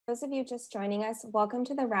those of you just joining us, welcome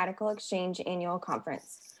to the Radical Exchange Annual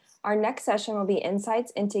Conference. Our next session will be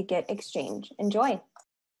Insights into GitxChange. Enjoy.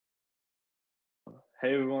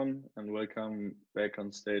 Hey everyone, and welcome back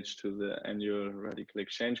on stage to the annual Radical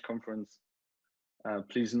Exchange Conference.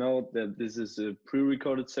 Please note that this is a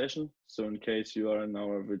pre-recorded session, so in case you are in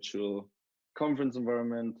our virtual conference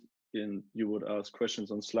environment and you would ask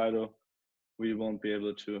questions on Slido, we won't be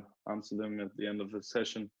able to answer them at the end of the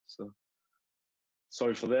session. So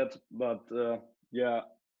sorry for that, but yeah,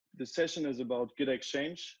 the session is about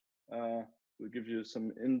GitxChange. We'll give you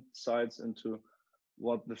some insights into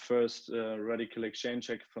what the first Radical Exchange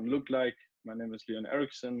hackathon looked like. My name is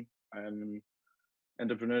Erichsen. I'm an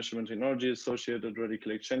entrepreneurship and technology associate at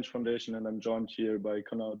Radical Exchange Foundation, and I'm joined here by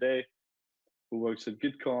Connor O'Day, who works at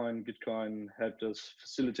Gitcoin. Gitcoin helped us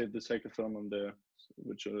facilitate this hackathon on their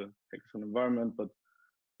virtual hackathon environment, but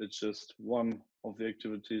it's just one of the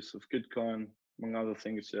activities of Gitcoin. Among other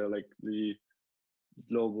things, like the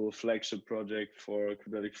global flagship project for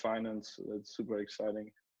quadratic finance. That's super exciting.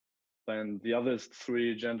 And the other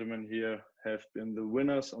three gentlemen here have been the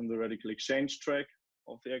winners on the Radical Exchange track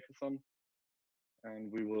of the hackathon.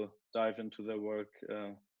 And we will dive into their work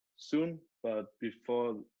soon. But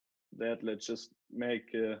before that, let's just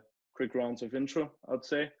make quick rounds of intro, I'd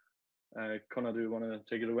say. Connor, do you want to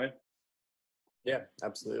take it away? Yeah,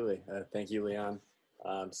 absolutely. Thank you, Leon.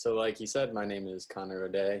 So like you said, my name is Connor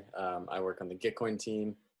O'Day. I work on the Gitcoin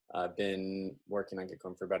team. I've been working on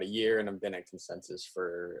Gitcoin for about a year, and I've been at Consensus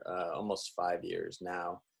for almost 5 years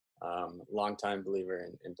now. Long-time believer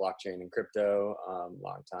in blockchain and crypto,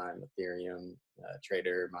 long-time Ethereum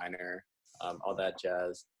trader, miner, all that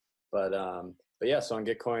jazz. But yeah, so on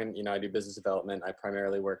Gitcoin, I do business development. I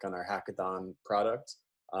primarily work on our hackathon product.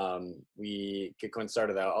 Gitcoin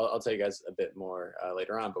started out, I'll tell you guys a bit more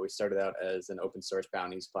later on, but we started out as an open source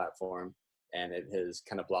bounties platform, and it has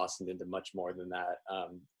kind of blossomed into much more than that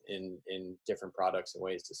in different products and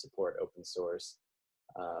ways to support open source.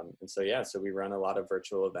 And so, yeah, so we run a lot of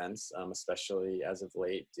virtual events, especially as of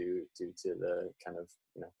late due to the kind of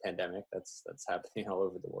pandemic that's happening all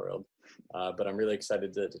over the world. But I'm really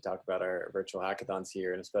excited to talk about our virtual hackathons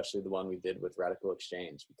here, and especially the one we did with Radical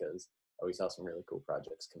Exchange, because we saw some really cool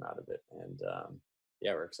projects come out of it, and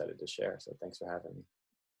yeah, we're excited to share. So thanks for having me.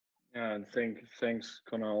 Yeah, and thanks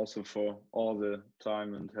Connor also for all the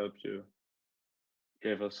time and help you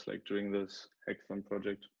gave us during this hackathon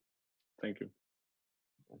project. Thank you.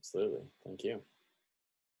 Absolutely, thank you.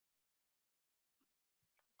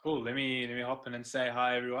 Cool. Let me hop in and say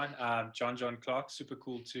hi everyone. Jonjon Clark. Super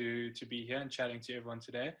cool to be here and chatting to everyone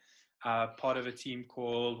today. Part of a team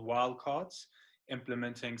called Wildcards,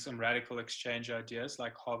 implementing some radical exchange ideas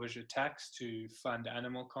like Harberger tax to fund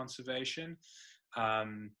animal conservation.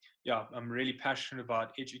 Yeah, I'm really passionate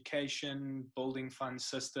about education, building fund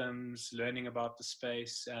systems, learning about the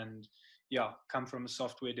space, and yeah, come from a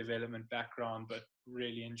software development background, but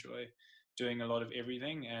really enjoy doing a lot of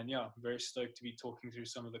everything. And yeah, I'm very stoked to be talking through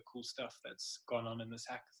some of the cool stuff that's gone on in this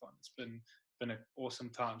hackathon. It's been an awesome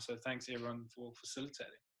time. So thanks everyone for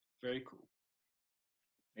facilitating. Very cool.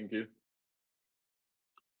 Thank you.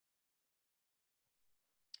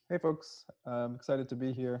 Hey folks, I'm excited to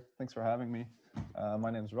be here. Thanks for having me.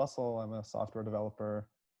 My name is Russell. I'm a software developer.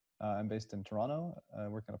 I'm based in Toronto. I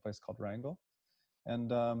work in a place called Wrangle.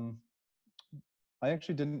 And I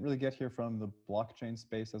actually didn't really get here from the blockchain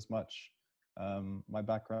space as much. My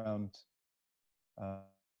background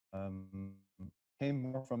came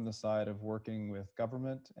more from the side of working with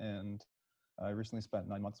government, and I recently spent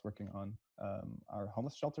 9 months working on our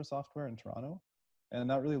homeless shelter software in Toronto. And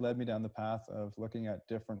that really led me down the path of looking at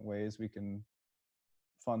different ways we can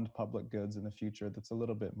fund public goods in the future that's a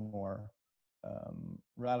little bit more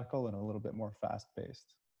radical and a little bit more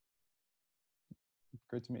fast-paced.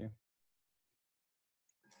 Great to meet you.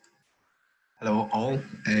 Hello all,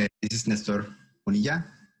 this is Nestor Bonilla,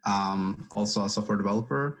 also a software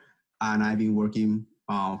developer, and I've been working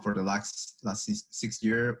for the last 6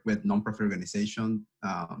 years with non-profit organization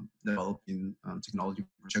developing technology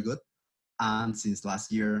for good. And since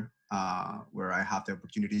last year, where I have the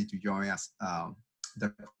opportunity to join as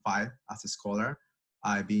the 5 as a scholar,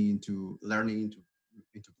 I've been learning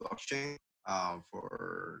into blockchain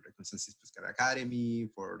for the Consensus Academy,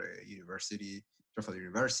 for the university, Truffle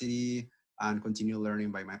University, and continue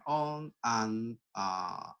learning by my own. And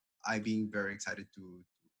I've been very excited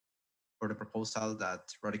for the proposal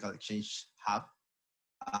that Radical Exchange have,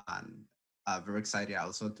 and very excited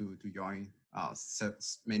also to join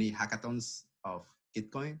many hackathons of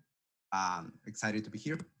Gitcoin. Excited to be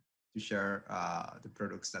here to share the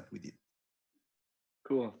products that we did.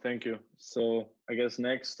 Cool, thank you. So I guess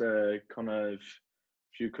next, Connor, if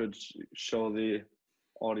if you could show the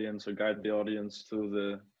audience or guide the audience through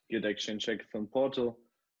the GitxChange hackathon portal.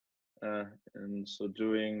 And so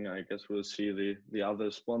doing, I guess we'll see the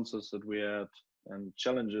other sponsors that we had and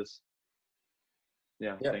challenges.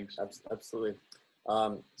 Yeah, thanks. Absolutely.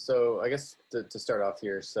 So I guess to start off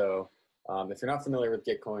here, so if you're not familiar with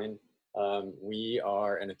Gitcoin, we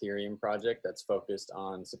are an Ethereum project that's focused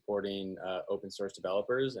on supporting open source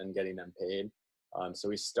developers and getting them paid. So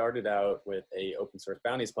we started out with a open source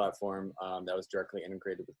bounties platform that was directly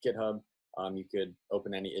integrated with GitHub. You could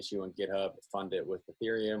open any issue on GitHub, fund it with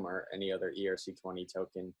Ethereum or any other ERC20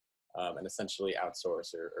 token, and essentially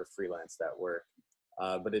outsource or freelance that work.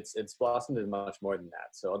 But it's blossomed into much more than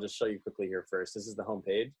that. So I'll just show you quickly here first. This is the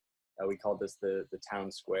homepage. We call this the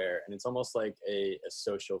town square, and it's almost like a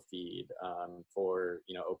social feed for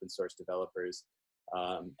open source developers.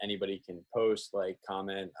 Anybody can post, like,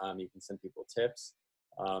 comment. You can send people tips,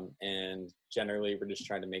 and generally we're just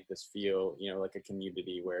trying to make this feel like a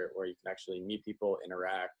community where you can actually meet people,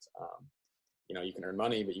 interact. You can earn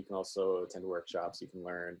money, but you can also attend workshops, you can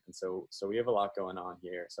learn. And so we have a lot going on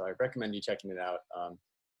here. So I recommend you checking it out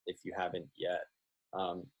if you haven't yet.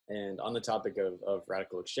 And on the topic of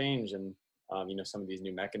radical exchange and, some of these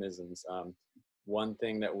new mechanisms, one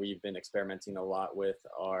thing that we've been experimenting a lot with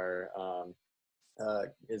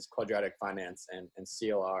is quadratic finance and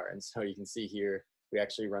CLR. And so you can see here, we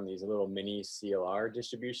actually run these little mini CLR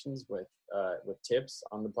distributions with tips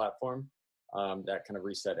on the platform. That kind of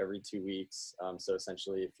reset every 2 weeks. So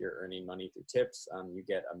essentially, if you're earning money through tips, you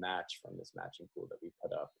get a match from this matching pool that we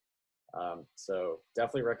put up. So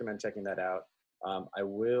definitely recommend checking that out. I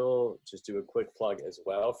will just do a quick plug as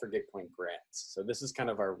well for Gitcoin grants. So this is kind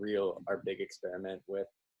of our big experiment with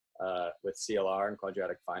CLR and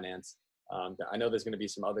quadratic finance. I know there's going to be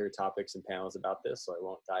some other topics and panels about this, so I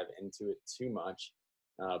won't dive into it too much.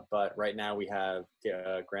 But right now we have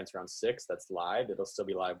grants round 6 that's live. It'll still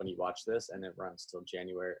be live when you watch this, and it runs till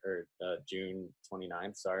June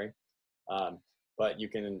 29th. Sorry, but you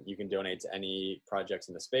can donate to any projects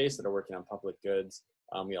in the space that are working on public goods.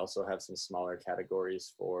 We also have some smaller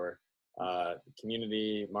categories for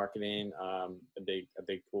community marketing, a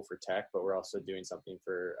big pool for tech, but we're also doing something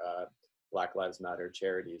for Black Lives Matter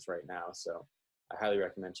charities right now. So I highly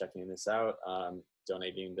recommend checking this out,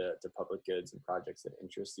 donating to public goods and projects that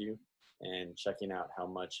interest you, and checking out how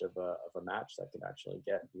much of a match that could actually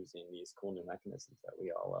get using these cool new mechanisms that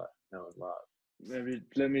we all know and love. Maybe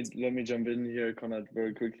let me jump in here, Konrad,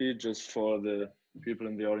 very quickly, just for the people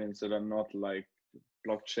in the audience that are not like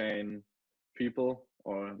blockchain people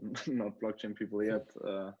or not blockchain people yet.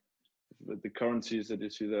 The currencies that you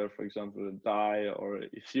see there, for example, DAI or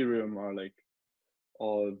Ethereum, are like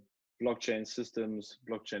all blockchain systems,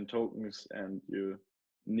 blockchain tokens, and you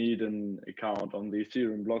need an account on the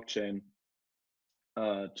Ethereum blockchain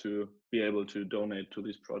to be able to donate to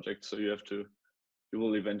these projects. So you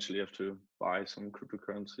will eventually have to buy some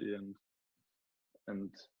cryptocurrency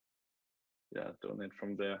and donate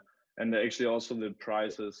from there. And actually also the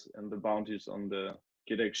prizes and the bounties on the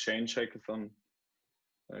GitxChange hackathon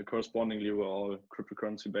correspondingly were all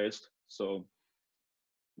cryptocurrency based. So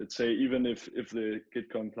let's say even if the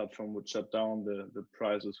Gitcoin platform would shut down, the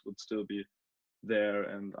prizes would still be there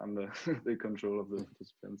and under the control of the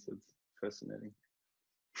participants. It's fascinating.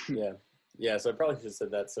 Yeah. So I probably should have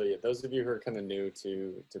said that. So yeah, those of you who are kind of new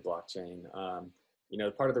to blockchain,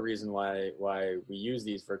 part of the reason why we use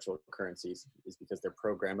these virtual currencies is because they're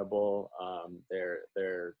programmable.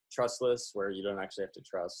 They're trustless, where you don't actually have to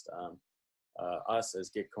trust us as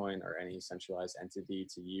Gitcoin or any centralized entity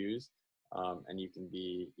to use. And you can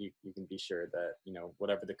be sure that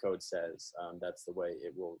whatever the code says, that's the way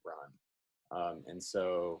it will run. And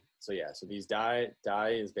so these DAI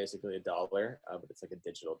is basically $1, but it's like a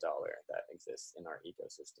digital dollar that exists in our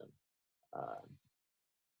ecosystem.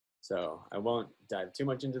 So I won't dive too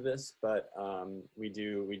much into this, but we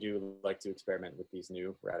do like to experiment with these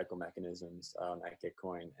new radical mechanisms at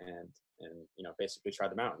Gitcoin and basically try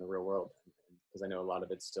them out in the real world, because I know a lot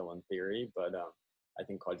of it's still in theory, but I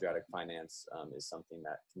think quadratic finance is something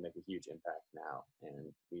that can make a huge impact now,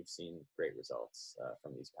 and we've seen great results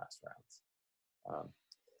from these past rounds.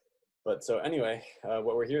 But so anyway,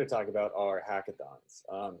 what we're here to talk about are hackathons.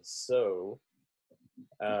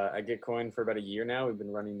 At Gitcoin for about a year now, we've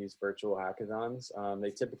been running these virtual hackathons.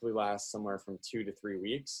 They typically last somewhere from 2 to 3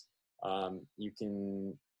 weeks. You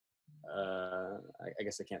can, I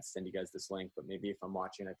guess I can't send you guys this link, but maybe if I'm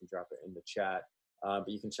watching, I can drop it in the chat. But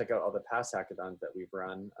you can check out all the past hackathons that we've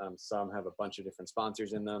run. Some have a bunch of different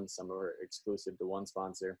sponsors in them. Some are exclusive to one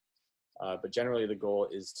sponsor. But generally the goal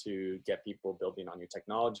is to get people building on your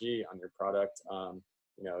technology, on your product,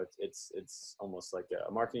 it's almost like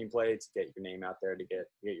a marketing play to get your name out there, to get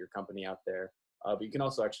your company out there. But you can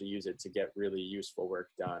also actually use it to get really useful work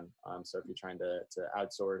done. So if you're trying to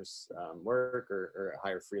outsource work or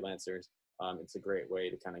hire freelancers, it's a great way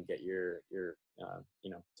to kind of get your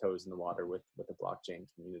toes in the water with the blockchain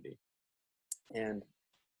community. And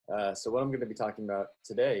so what I'm going to be talking about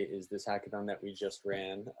today is this hackathon that we just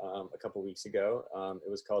ran a couple weeks ago. It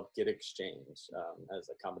was called GitxChange, as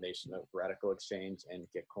a combination of Radical Exchange and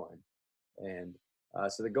Gitcoin. And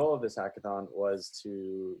so the goal of this hackathon was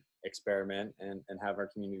to experiment and have our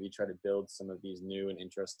community try to build some of these new and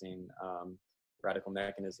interesting radical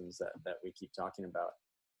mechanisms that we keep talking about.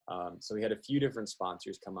 So we had a few different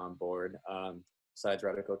sponsors come on board. Besides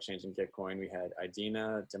Radical Exchange and Gitcoin, we had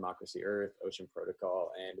IDENA, Democracy Earth, Ocean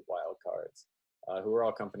Protocol, and Wildcards, who are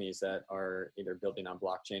all companies that are either building on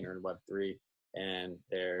blockchain or in Web3, and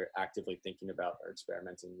they're actively thinking about or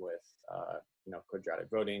experimenting with, quadratic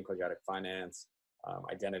voting, quadratic finance,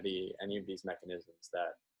 identity, any of these mechanisms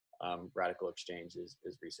that Radical Exchange is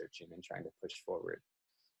researching and trying to push forward.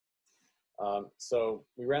 So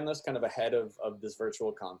we ran this kind of ahead of this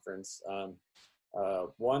virtual conference.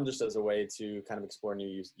 One, just as a way to kind of explore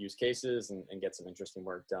new use cases and get some interesting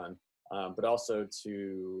work done, but also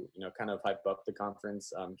to, kind of hype up the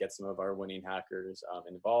conference, get some of our winning hackers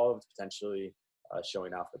involved, potentially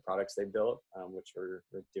showing off the products they built, which we're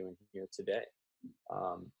doing here today.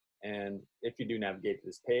 And if you do navigate to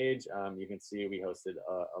this page, you can see we hosted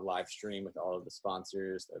a live stream with all of the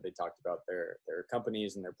sponsors. They talked about their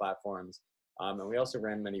companies and their platforms. And we also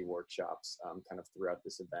ran many workshops kind of throughout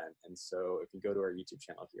this event. And so if you go to our YouTube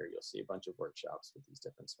channel here, you'll see a bunch of workshops with these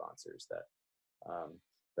different sponsors that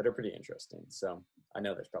are pretty interesting. So I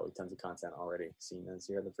know there's probably tons of content already seen as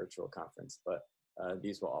here at the virtual conference, but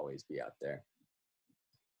these will always be out there.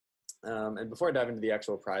 And before I dive into the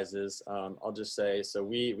actual prizes, I'll just say, so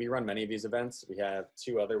we run many of these events. We have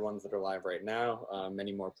 2 other ones that are live right now,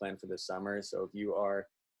 many more planned for this summer. So if you are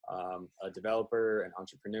a developer, an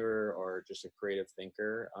entrepreneur, or just a creative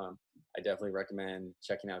thinker, I definitely recommend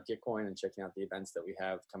checking out Gitcoin and checking out the events that we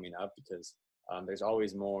have coming up, because there's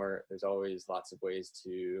always more. There's always lots of ways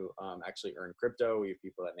to actually earn crypto. We have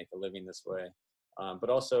people that make a living this way. But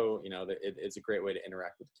also, it's a great way to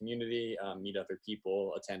interact with the community, meet other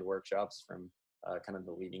people, attend workshops from kind of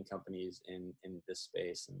the leading companies in this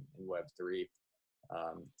space and in Web3.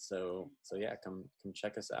 So yeah, come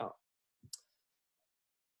check us out.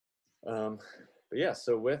 But yeah,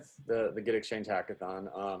 so with the GitxChange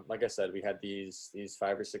hackathon, like I said, we had these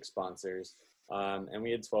 5 or 6 sponsors, and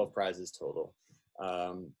we had 12 prizes total.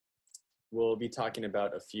 We'll be talking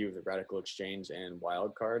about a few of the Radical Exchange and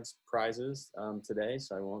Wildcards prizes today,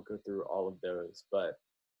 so I won't go through all of those, but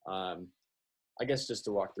I guess just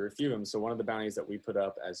to walk through a few of them. So one of the bounties that we put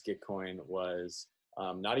up as Gitcoin was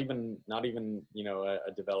not even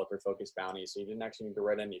a developer focused bounty, so you didn't actually need to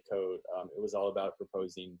write any code. It was all about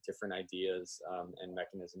proposing different ideas and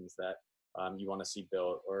mechanisms that you want to see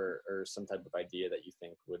built, or some type of idea that you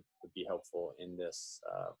think would be helpful in this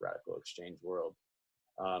Radical Exchange world.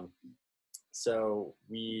 So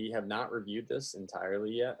we have not reviewed this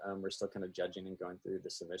entirely yet. We're still kind of judging and going through the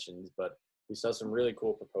submissions, but we saw some really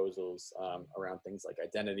cool proposals around things like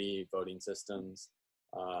identity, voting systems,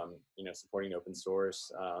 supporting open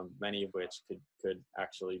source, many of which could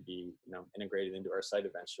actually be, integrated into our site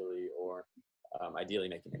eventually, or ideally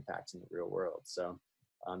make an impact in the real world. So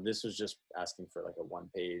this was just asking for like a one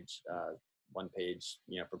page,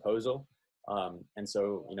 proposal. And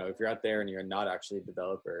so, if you're out there and you're not actually a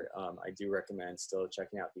developer, I do recommend still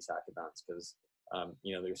checking out these hackathons, because,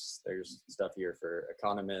 there's stuff here for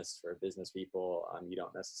economists, for business people. You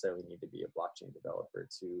don't necessarily need to be a blockchain developer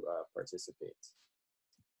to participate.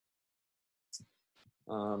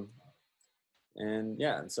 And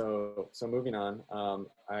yeah, and so moving on,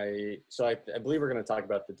 I believe we're going to talk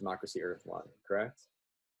about the Democracy Earth one, correct?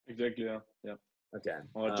 Exactly. Yeah. Okay.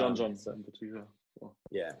 Or Jonjon in particular. Well.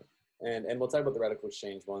 Yeah. And we'll talk about the Radical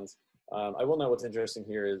Exchange ones. I will note what's interesting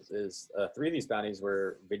here is 3 of these bounties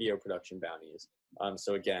were video production bounties.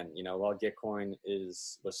 So again, while Gitcoin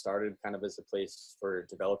was started kind of as a place for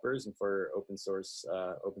developers and for open source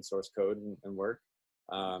code and work,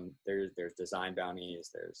 there's design bounties,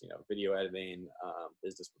 there's video editing,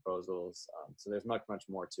 business proposals. So there's much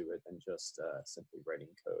more to it than just simply writing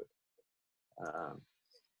code.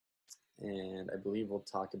 And I believe we'll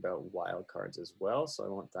talk about wildcards as well, so I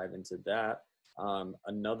won't dive into that.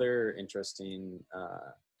 Another interesting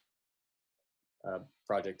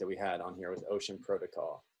project that we had on here was Ocean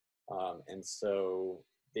Protocol. And so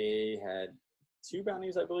they had 2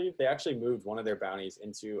 bounties, I believe. They actually moved one of their bounties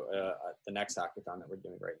into the next hackathon that we're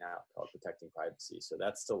doing right now called Protecting Privacy. So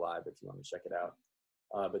that's still live if you want to check it out.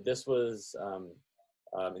 But this was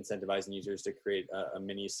incentivizing users to create a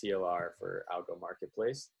mini CLR for Algo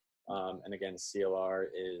Marketplace. And again, CLR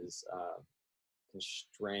is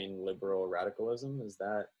constrained liberal radicalism.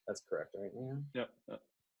 That's correct, right, Leon? Yep.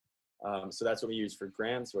 So that's what we use for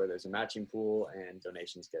grants, where there's a matching pool and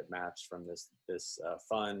donations get matched from this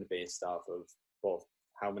fund based off of both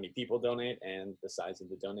how many people donate and the size of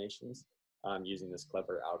the donations, using this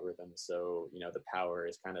clever algorithm. So, the power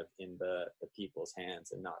is kind of in the people's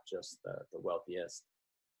hands and not just the wealthiest.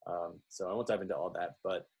 So I won't dive into all that,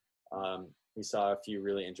 but we saw a few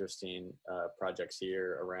really interesting projects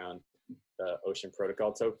here around the Ocean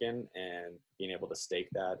Protocol token and being able to stake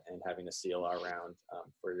that and having a CLR round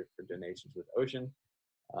for donations with Ocean.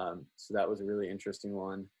 So that was a really interesting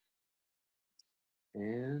one.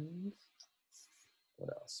 And what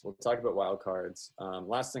else? We'll talk about wildcards.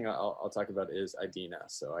 Last thing I'll talk about is IDENA.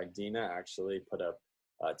 So IDENA actually put up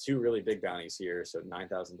 2 really big bounties here, so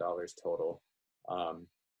 $9,000 total.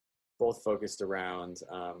 Both focused around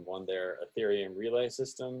one, their Ethereum relay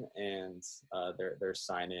system and their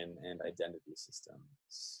sign-in and identity system.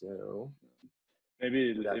 So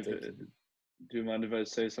maybe do you mind if I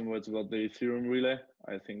say some words about the Ethereum relay?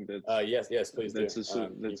 I think that's yes, please do. That's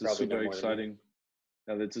a super exciting.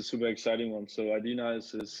 Yeah, that's a super exciting one. So IDENA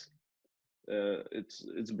is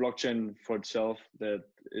it's a blockchain for itself that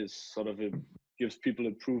is sort of gives people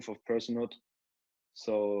a proof of personhood.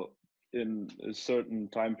 So in a certain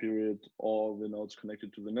time period, all the nodes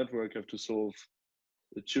connected to the network have to solve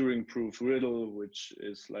the Turing-proof riddle, which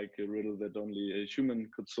is like a riddle that only a human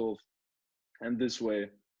could solve. And this way,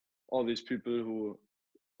 all these people who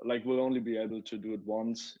will only be able to do it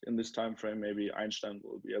once in this time frame. Maybe Einstein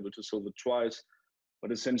will be able to solve it twice,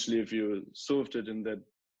 but essentially, if you solved it in that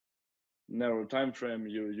narrow time frame,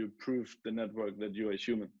 you proved the network that you are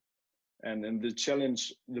human. And in the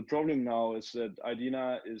challenge, the problem now is that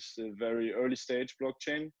IDENA is a very early stage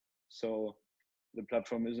blockchain. So the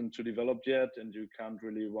platform isn't too developed yet, and you can't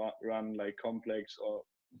really run like complex or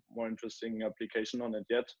more interesting application on it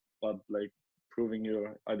yet, but like proving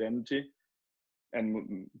your identity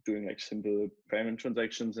and doing like simple payment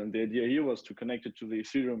transactions. And the idea here was to connect it to the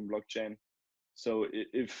Ethereum blockchain. So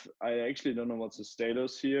if I actually don't know what's the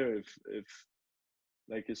status here, if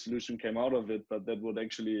like a solution came out of it, but that would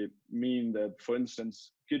actually mean that, for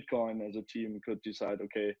instance, Gitcoin as a team could decide,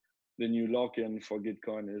 okay, the new login for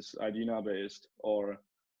Gitcoin is IDENA based, or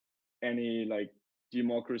any like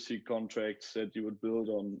democracy contracts that you would build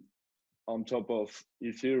on top of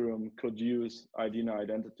Ethereum could use IDENA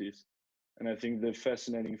identities. And I think the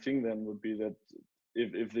fascinating thing then would be that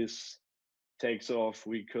if this takes off,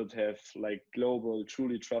 we could have like global,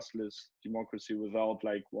 truly trustless democracy without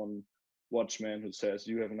like one watchman who says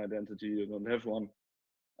you have an identity, you don't have one.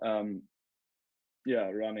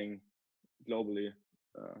 Running globally.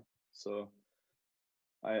 So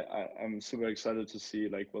I'm super excited to see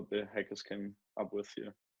like what the hackers came up with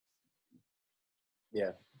here.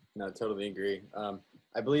 Yeah, no, totally agree.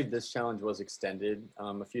 I believe this challenge was extended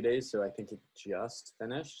a few days, so I think it just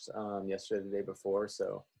finished yesterday, the day before.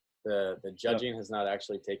 So the judging has not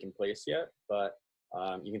actually taken place yet, but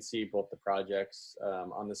you can see both the projects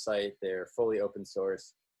on the site. They're fully open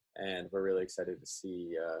source, and we're really excited to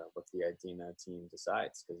see what the IDENA team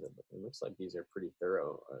decides, because it looks like these are pretty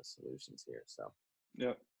thorough solutions here. So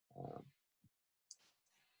yeah.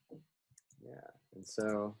 And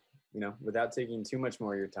so, without taking too much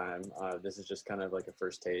more of your time, this is just kind of like a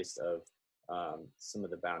first taste of some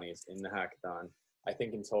of the bounties in the hackathon. I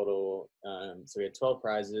think in total, so we had 12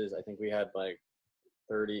 prizes. I think we had like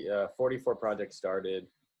 44 projects started,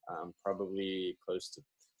 probably close to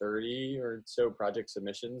 30 or so project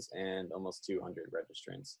submissions, and almost 200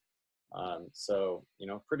 registrants. So,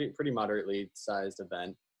 pretty moderately sized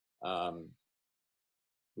event.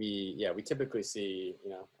 We typically see,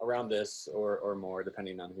 around this or more,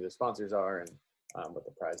 depending on who the sponsors are and what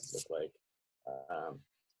the prizes look like.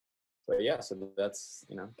 But yeah, so that's,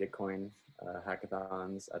 Gitcoin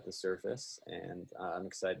hackathons at the surface, and I'm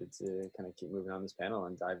excited to kind of keep moving on this panel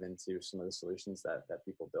and dive into some of the solutions that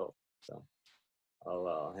people built. So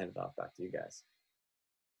I'll hand it off back to you guys.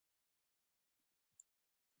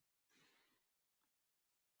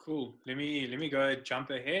 Cool. Let me go jump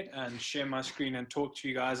ahead and share my screen and talk to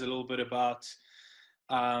you guys a little bit about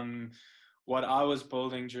what I was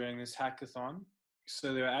building during this hackathon.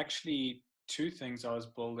 So there are actually 2 things I was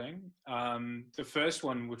building. The first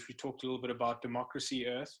one, which we talked a little bit about, Democracy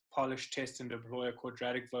Earth, polish, test, and deploy a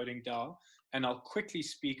quadratic voting DAO. And I'll quickly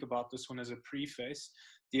speak about this one as a preface.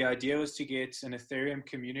 The idea was to get an Ethereum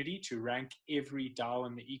community to rank every DAO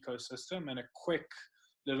in the ecosystem. And a quick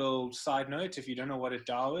little side note, if you don't know what a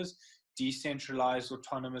DAO is, decentralized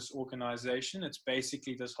autonomous organization. It's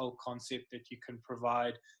basically this whole concept that you can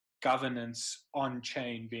provide governance on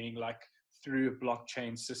chain, being like through a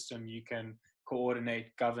blockchain system, you can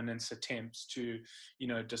coordinate governance attempts to, you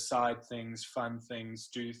know, decide things, fund things,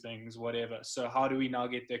 do things, whatever. So how do we now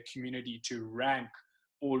get the community to rank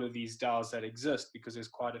all of these DAOs that exist, because there's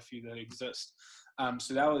quite a few that exist.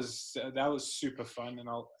 So that was super fun.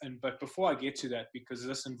 But before I get to that, because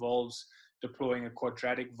this involves deploying a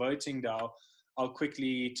quadratic voting DAO, I'll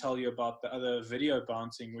quickly tell you about the other video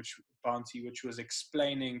bounty, which was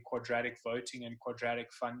explaining quadratic voting and quadratic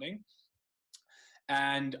funding.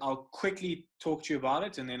 And I'll quickly talk to you about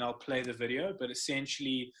it, and then I'll play the video. But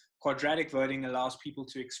essentially, quadratic voting allows people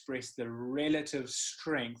to express the relative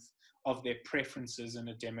strength of their preferences in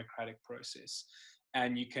a democratic process.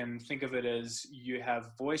 And you can think of it as you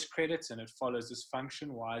have voice credits, and it follows this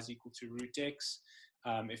function, y is equal to root x.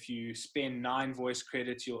 If you spend 9 voice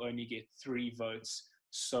credits, you'll only get 3 votes,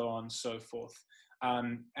 so on and so forth.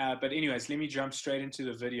 But anyways, let me jump straight into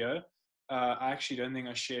the video. I actually don't think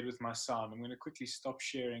I shared with my sound. I'm going to quickly stop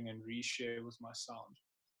sharing and reshare with my sound,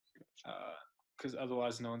 because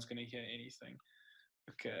otherwise no one's going to hear anything.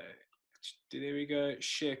 Okay, there we go.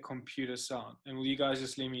 Share computer sound. And will you guys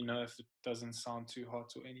just let me know if it doesn't sound too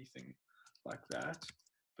hot or anything like that?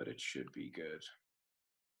 But it should be good.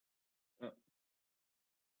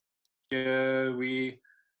 Here we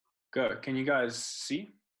go. Can you guys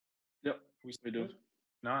see? Yep, we do.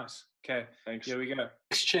 Nice. Okay, thanks. Here we go.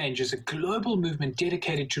 GitxChange is a global movement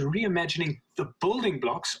dedicated to reimagining the building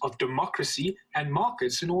blocks of democracy and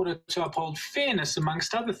markets in order to uphold fairness,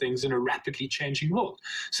 amongst other things, in a rapidly changing world.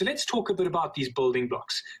 So let's talk a bit about these building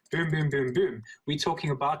blocks. Boom, boom, boom, boom. We're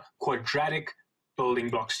talking about quadratic building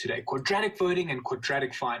blocks today: quadratic voting and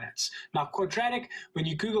quadratic finance. Now, quadratic, when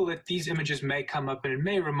you Google it, these images may come up and it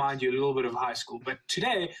may remind you a little bit of high school. But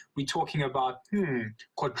today, we're talking about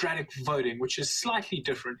quadratic voting, which is slightly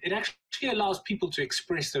different. It actually allows people to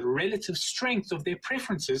express the relative strength of their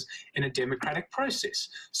preferences in a democratic process.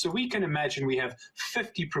 So we can imagine we have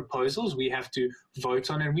 50 proposals we have to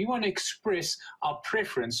vote on, and we want to express our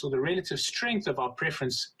preference, or the relative strength of our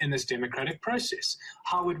preference, in this democratic process.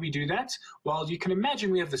 How would we do that? Well, you can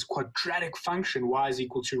imagine we have this quadratic function, y is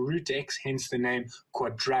equal to root x, hence the name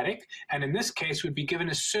quadratic. And in this case, we'd be given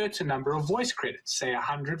a certain number of voice credits, say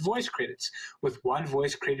 100 voice credits, with 1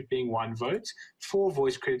 voice credit being 1 vote, 4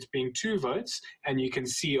 voice credits being 2 votes, and you can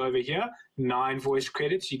see over here, 9 voice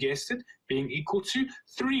credits, you guessed it, being equal to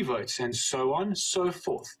 3 votes, and so on, so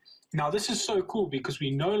forth. Now, this is so cool because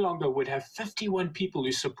we no longer would have 51 people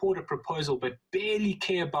who support a proposal but barely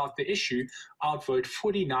care about the issue outvote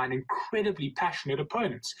 49 incredibly passionate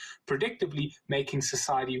opponents, predictably making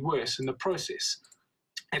society worse in the process.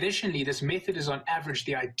 Additionally, this method is on average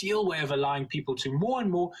the ideal way of allowing people to more and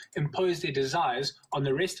more impose their desires on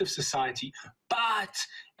the rest of society, but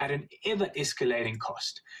at an ever-escalating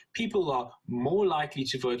cost. People are more likely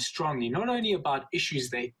to vote strongly, not only about issues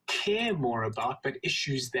they care more about, but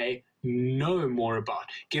issues they know more about,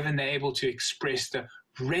 given they're able to express the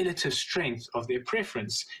relative strength of their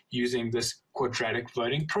preference using this quadratic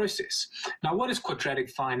voting process. Now, what is quadratic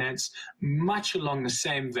finance? Much along the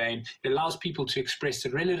same vein, it allows people to express the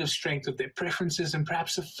relative strength of their preferences and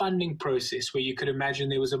perhaps a funding process where you could imagine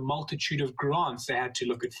there was a multitude of grants they had to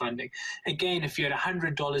look at funding. Again, if you had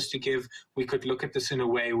 $100 to give, we could look at this in a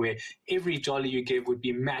way where every dollar you give would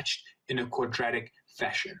be matched in a quadratic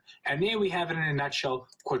fashion. And there we have it in a nutshell: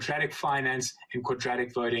 quadratic finance and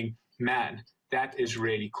quadratic voting. Man, that is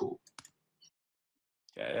really cool.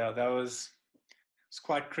 Yeah, it's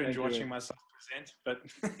quite cringe watching myself present, but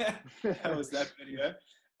that was that video.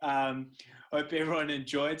 Hope everyone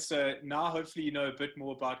enjoyed. So now hopefully you know a bit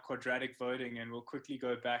more about quadratic voting, and we'll quickly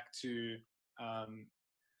go back to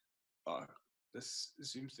this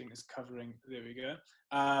Zoom thing is covering. There we go.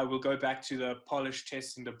 We'll go back to the polish,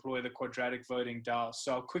 test, and deploy the quadratic voting DAO.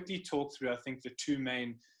 So I'll quickly talk through, I think, the 2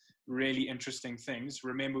 main really interesting things.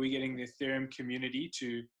 Remember, we're getting the Ethereum community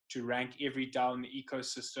to rank every DAO in the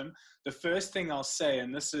ecosystem. The first thing I'll say,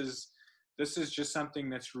 and this is just something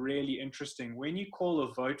that's really interesting, when you call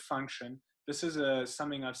a vote function, this is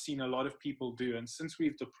something I've seen a lot of people do. And since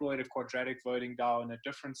we've deployed a quadratic voting DAO in a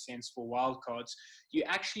different sense for wildcards, you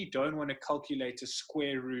actually don't want to calculate a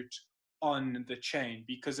square root on the chain,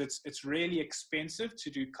 because it's really expensive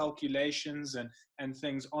to do calculations and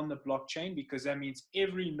things on the blockchain, because that means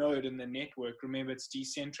every node in the network, remember it's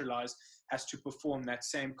decentralized, has to perform that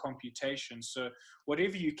same computation. So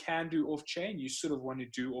whatever you can do off chain, you sort of want to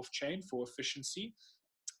do off chain for efficiency.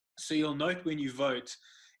 So you'll note when you vote,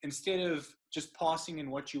 instead of just passing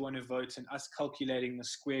in what you want to vote and us calculating the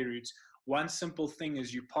square root, one simple thing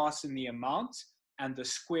is you pass in the amount and the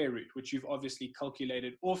square root, which you've obviously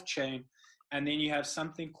calculated off chain. And then you have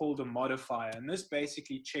something called a modifier. And this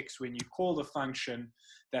basically checks when you call the function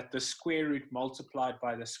that the square root multiplied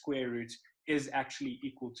by the square root is actually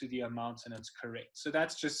equal to the amount and it's correct. So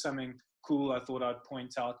that's just something cool I thought I'd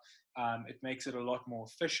point out. It makes it a lot more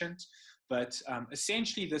efficient. But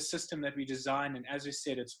essentially the system that we design, and as we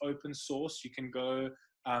said, it's open source. You can go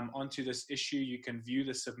onto this issue. You can view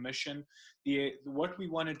the submission. What we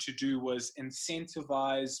wanted to do was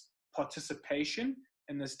incentivize participation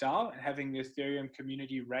in this DAO and having the Ethereum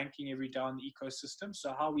community ranking every DAO in the ecosystem.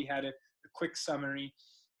 So how we had it, a quick summary,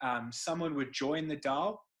 someone would join the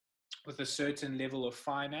DAO with a certain level of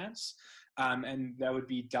finance, and that would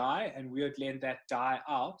be DAI, and we would lend that DAI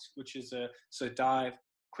out, which is so DAI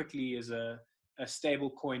quickly is a stable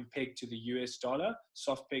coin pegged to the US dollar,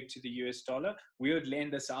 soft peg to the US dollar. We would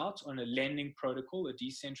lend this out on a lending protocol, a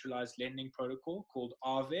decentralized lending protocol called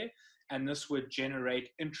Aave, and this would generate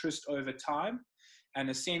interest over time. And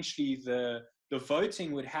essentially the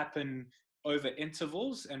voting would happen over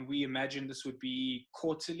intervals, and we imagine this would be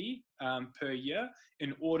quarterly per year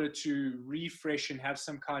in order to refresh and have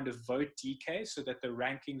some kind of vote decay so that the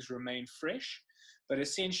rankings remain fresh. But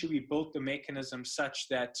essentially we built the mechanism such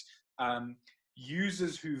that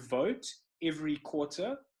users who vote every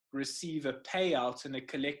quarter receive a payout and a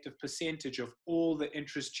collective percentage of all the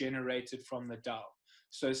interest generated from the DAO.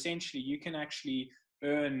 So essentially you can actually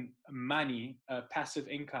earn money, passive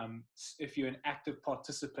income, if you're an active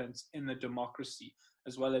participant in the democracy,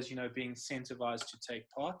 as well as, being incentivized to take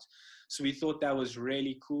part. So we thought that was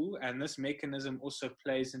really cool. And this mechanism also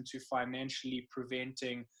plays into financially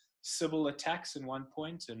preventing Sybil attacks in one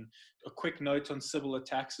point. And a quick note on Sybil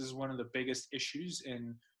attacks is one of the biggest issues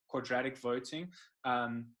in quadratic voting.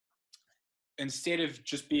 Instead of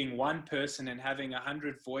just being one person and having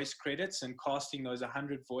 100 voice credits and casting those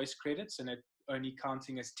 100 voice credits and it only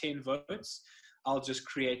counting as 10 votes, I'll just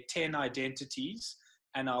create 10 identities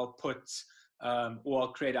and I'll put, or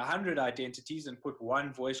I'll create 100 identities and put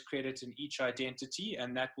one voice credit in each identity,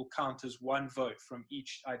 and that will count as one vote from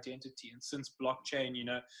each identity. And since blockchain,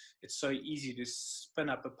 it's so easy to spin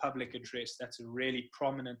up a public address, that's a really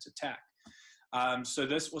prominent attack. So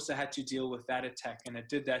this also had to deal with that attack, and it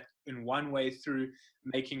did that in one way through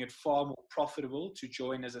making it far more profitable to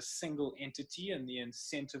join as a single entity, and the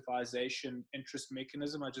incentivization interest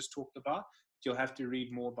mechanism I just talked about. You'll have to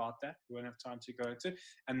read more about that. We won't have time to go into.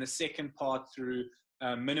 And the second part through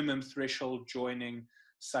minimum threshold joining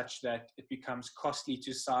such that it becomes costly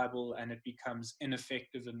to Sybil and it becomes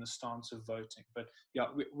ineffective in the stance of voting. But yeah,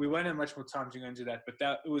 we won't have much more time to go into that, but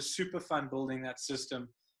it was super fun building that system.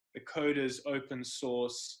 The code is open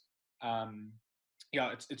source.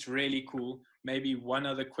 Yeah, it's really cool. Maybe one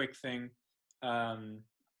other quick thing.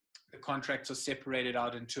 The contracts are separated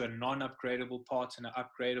out into a non-upgradable part and an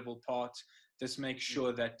upgradable part. This makes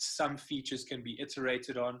sure that some features can be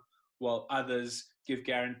iterated on, while others give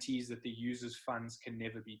guarantees that the user's funds can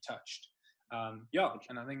never be touched. Yeah,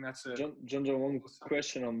 and I think that's a... Jonjon, one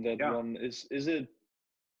question on that one. Is it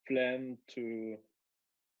planned to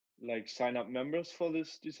sign up members for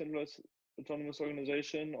this decentralized autonomous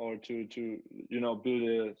organization, or to build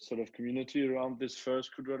a sort of community around this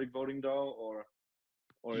first quadratic voting DAO, or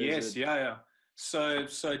yes, yeah.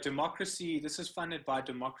 So Democracy, this is funded by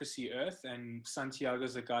Democracy Earth, and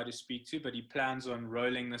Santiago's the guy to speak to, but he plans on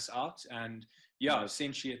rolling this out, and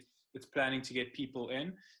essentially it's planning to get people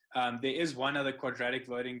in. There is one other quadratic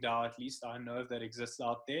voting DAO, at least I know of, that exists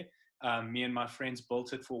out there. Me and my friends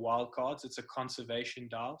built it for wildcards. It's a conservation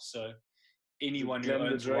DAO, so anyone who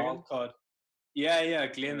owns wildcard. Yeah,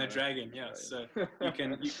 Glenn the Dragon. Yeah, so you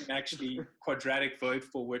can actually quadratic vote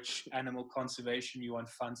for which animal conservation you want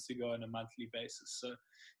funds to go on a monthly basis. So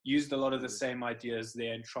used a lot of the same ideas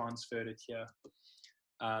there and transferred it here.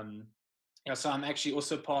 So I'm actually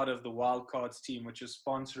also part of the wildcards team, which is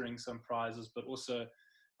sponsoring some prizes, but also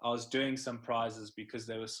I was doing some prizes because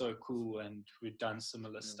they were so cool and we'd done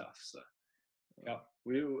similar stuff. So yeah.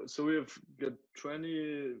 We have got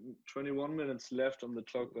 21 minutes left on the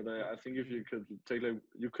clock, but I think if you could take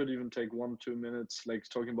you could even take 1-2 minutes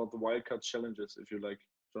talking about the wildcard challenges, if you like,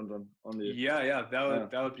 Jonjon.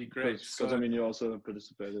 That would be great. Because you also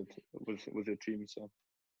participated with your team, so.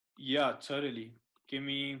 Yeah, totally. Give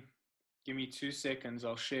me 2 seconds.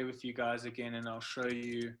 I'll share with you guys again, and I'll show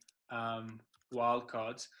you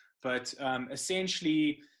wildcards. But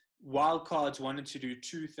essentially, wildcards wanted to do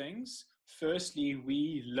two things. firstly,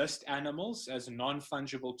 we list animals as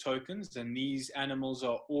non-fungible tokens, and these animals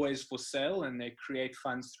are always for sale, and they create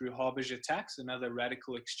funds through Harberger tax, another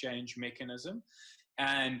radical exchange mechanism.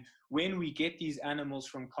 And when we get these animals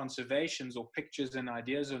from conservations or pictures and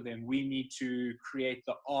ideas of them, we need to create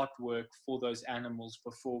the artwork for those animals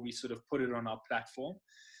before we sort of put it on our platform.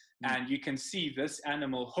 And you can see this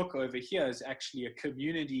animal hook over here is actually a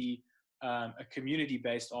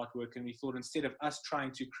community-based artwork. And we thought, instead of us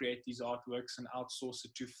trying to create these artworks and outsource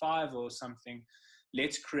it to Fiverr or something,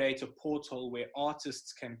 let's create a portal where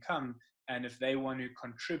artists can come, and if they want to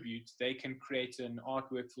contribute, they can create an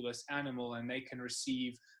artwork for this animal, and they can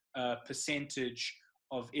receive a percentage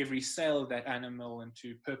of every sale of that animal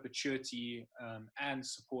into perpetuity, and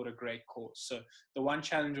support a great cause. So the one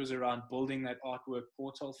challenge was around building that artwork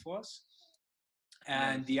portal for us.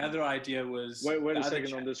 And the other idea was... Wait a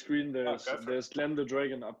second, on the screen there's Glenn the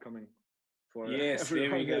Dragon upcoming. For yes,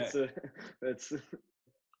 everyone. There we go. That's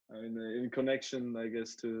I mean, in connection, I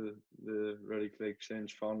guess, to the Radical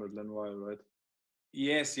Exchange founder, Glenn Weil, right?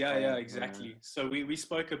 Yes, yeah, exactly. So we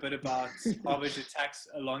spoke a bit about Harberger tax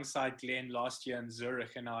alongside Glenn last year in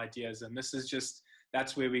Zurich and our ideas. And this is just,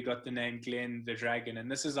 that's where we got the name Glenn the Dragon. And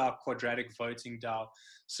this is our quadratic voting DAO.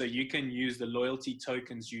 So you can use the loyalty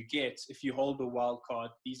tokens you get. If you hold the wild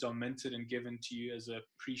card, these are minted and given to you as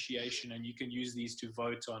appreciation. And you can use these to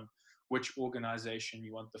vote on which organization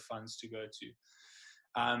you want the funds to go to.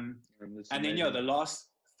 And then, yeah, the last,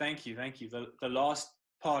 thank you. The last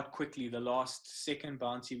part quickly, the last second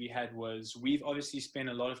bounty we had was, we've obviously spent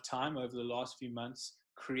a lot of time over the last few months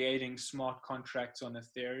creating smart contracts on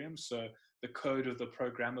Ethereum. So the code of the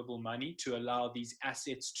programmable money to allow these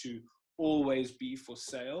assets to always be for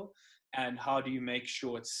sale. And how do you make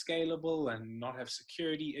sure it's scalable and not have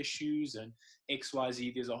security issues and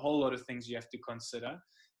XYZ? There's a whole lot of things you have to consider.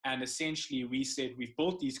 And essentially we said, we've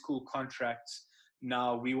built these cool contracts.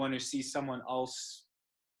 Now we want to see someone else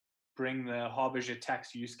bring the Harberger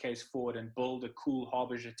tax use case forward and build a cool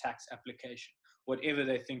Harberger tax application, whatever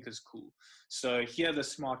they think is cool. So here are the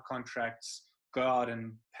smart contracts. Go out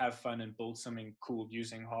and have fun and build something cool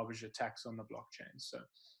using Harberger tax on the blockchain. So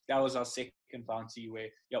that was our second bounty, where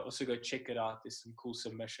also go check it out. There's some cool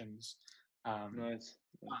submissions. Nice.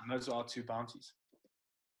 Those are our two bounties.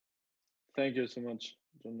 Thank you so much,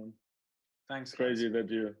 Jonjon. Thanks. Crazy that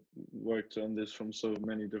you worked on this from so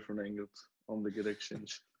many different angles on the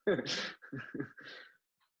GitxChange.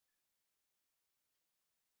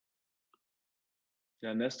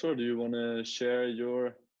 Yeah, Nestor, do you want to share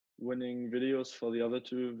your winning videos for the other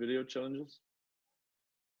two video challenges?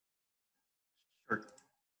 Sure.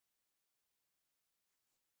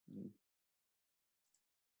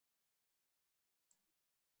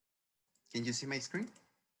 Can you see my screen?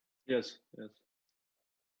 Yes. All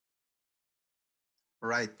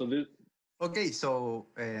right. So this... Okay, so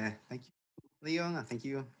thank you, Leon, and thank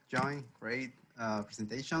you, John. Great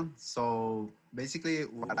presentation. So basically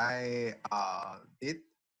what I did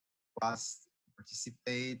was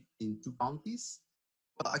participate in 2 bounties.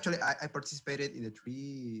 Well, actually, I participated in the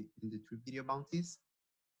three video bounties,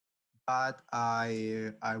 but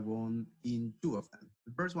I won in 2 of them.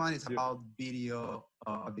 The first one is about video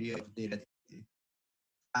data activity,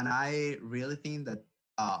 and I really think that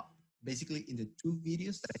basically in the 2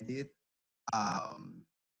 videos that I did,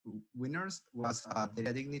 winners was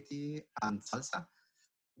data dignity and salsa.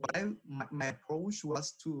 My approach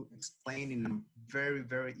was to explain in a very,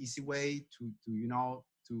 very easy way to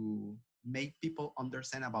make people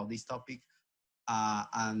understand about this topic,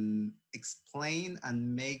 and explain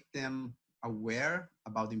and make them aware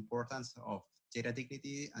about the importance of data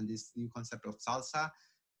dignity and this new concept of salsa,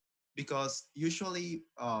 because usually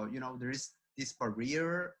there is this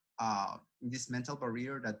barrier, this mental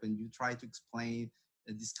barrier, that when you try to explain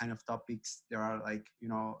these kind of topics, there are like,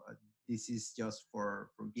 this is just for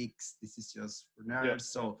geeks, this is just for nerds. Yeah.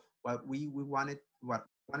 So what we wanted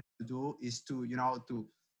to do is to to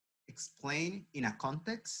explain in a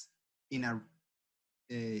context, in a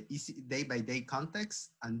easy day-by-day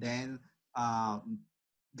context, and then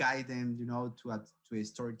guide them to a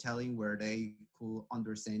storytelling where they could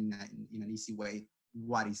understand in an easy way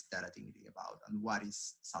what is data dignity about and what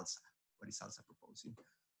is salsa proposing.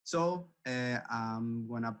 So I'm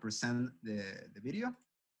gonna present the video.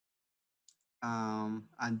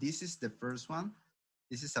 And this is the first one.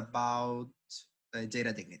 This is about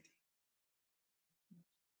data dignity.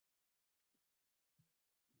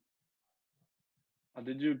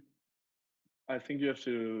 I think you have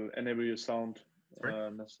to enable your sound,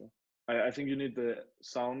 Nestor. I think you need the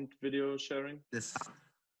sound video sharing. The sound.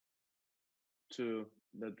 To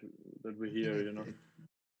that we hear,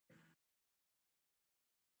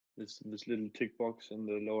 this little tick box in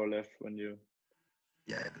the lower left when you.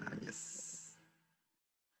 Yeah. Yes.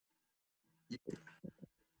 Yeah.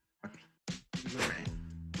 Okay. Great.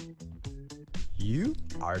 You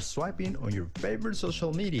are swiping on your favorite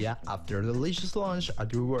social media after a delicious lunch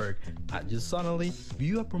at your work, and you suddenly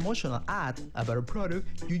view a promotional ad about a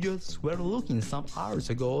product you just were looking some hours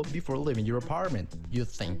ago before leaving your apartment. You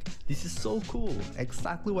think, this is so cool,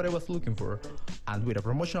 exactly what I was looking for, and with a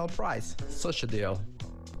promotional price, such a deal.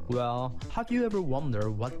 Well, have you ever wondered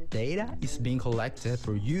what data is being collected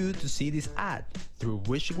for you to see this ad, through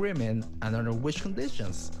which agreement and under which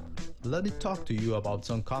conditions? Let me talk to you about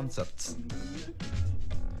some concepts.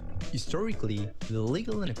 Historically, the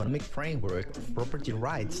legal and economic framework of property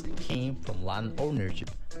rights came from land ownership.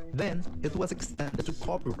 Then it was extended to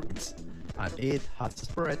copyrights, and it has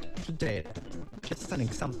spread to data. Just as an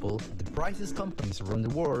example, the priciest companies around the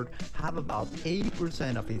world have about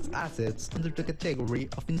 80% of its assets under the category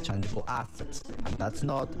of intangible assets, and that's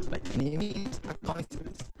not by any means a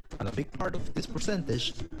coincidence. And a big part of this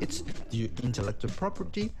percentage is due to intellectual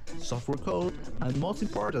property, software code, and most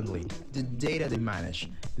importantly, the data they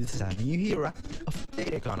manage. This is a new era of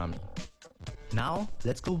data economy. Now,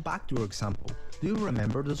 let's go back to our example. Do you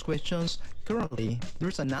remember those questions? Currently,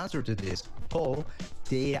 there's an answer to this called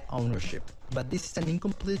data ownership. But this is an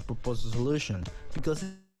incomplete proposed solution because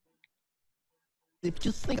if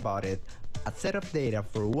you think about it, a set of data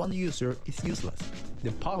for one user is useless.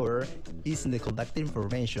 The power is in the collected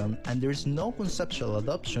information, and there is no conceptual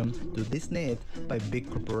adoption to this need by big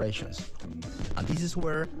corporations. And this is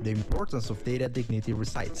where the importance of data dignity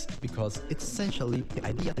resides, because it's essentially the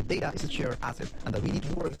idea that data is a shared asset and that we need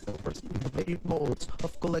to work towards innovative modes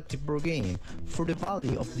of collective bargaining for the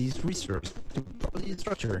value of this resource to properly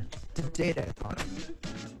structure the data economy.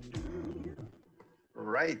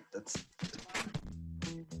 Right.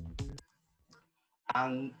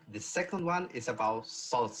 And the second one is about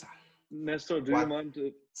salsa. Nestor, do you mind?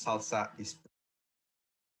 Salsa is.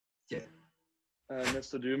 Yeah.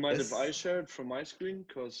 Nestor, do you mind Yes. if I share it from my screen?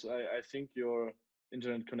 Because I think your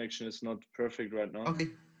internet connection is not perfect right now. Okay.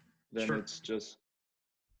 Then Sure. it's just.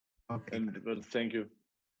 Okay. But thank you.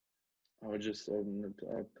 I will just open it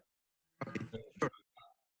up. Okay. Sure.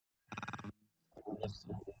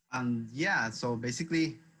 And yeah, so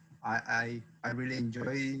basically, I really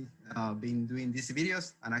enjoy being doing these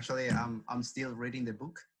videos, and actually I'm still reading the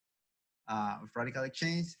book of Radical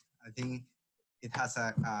Exchange. I think it has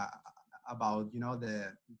about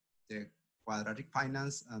the quadratic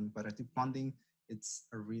finance and quadratic funding. It's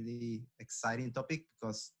a really exciting topic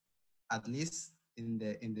because, at least in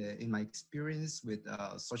my experience with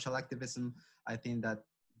social activism, I think that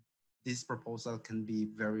this proposal can be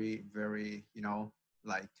very, very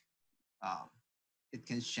it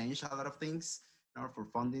can change a lot of things, for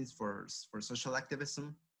fundings for social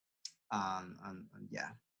activism, and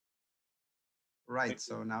yeah. Right.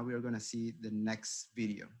 So now we are going to see the next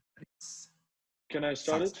video. Can I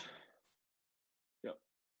start it? Yeah.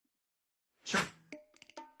 Sure.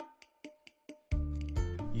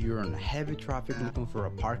 You're on heavy traffic looking for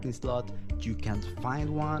a parking slot, you can't find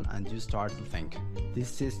one, and you start to think, this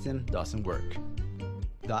system doesn't work.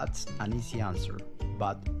 That's an easy answer,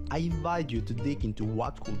 but I invite you to dig into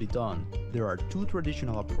what could be done. There are two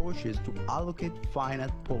traditional approaches to allocate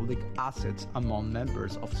finite public assets among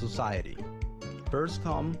members of society. First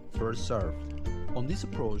come, first served. On this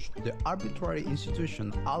approach, the arbitrary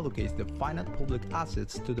institution allocates the finite public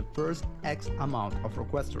assets to the first X amount of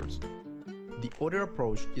requesters. The other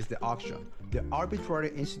approach is the auction. The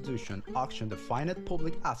arbitrary institution auctions the finite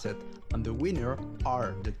public asset, and the winner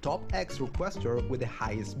are the top X requester with the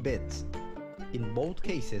highest bids. In both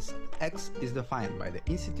cases, X is defined by the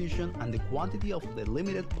institution and the quantity of the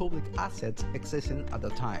limited public assets existing at the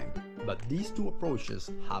time. But these two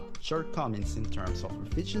approaches have shortcomings in terms of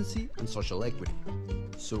efficiency and social equity.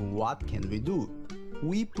 So what can we do?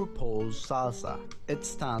 We propose SALSA. It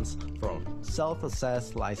stands for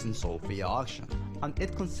Self-Assessed License Sold via Auction, and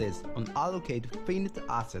it consists on allocating finite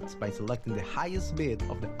assets by selecting the highest bid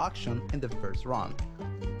of the auction in the first round.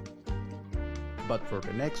 But for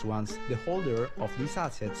the next ones, the holder of these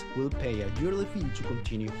assets will pay a yearly fee to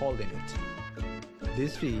continue holding it.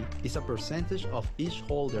 This fee is a percentage of each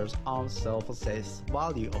holder's own self-assessed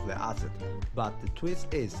value of the asset, but the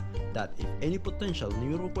twist is that if any potential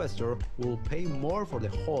new requester will pay more for the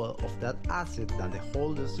whole of that asset than the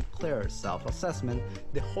holder's declared self-assessment,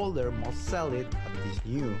 the holder must sell it at this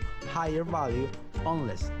new, higher value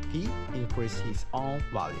unless he increases his own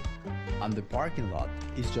value. And the parking lot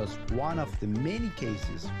is just one of the many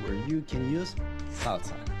cases where you can use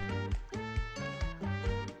SALSA.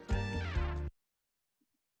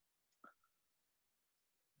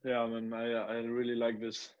 Yeah, man, I really like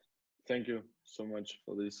this. Thank you so much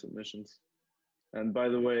for these submissions. And by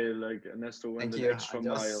the way, like Nestor went Thank an you. extra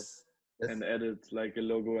mile Yes. and added like a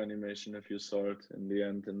logo animation if you saw it in the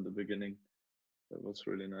end, in the beginning. That was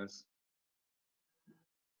really nice.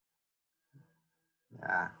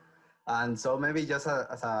 Yeah. And so maybe just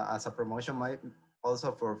as a promotion,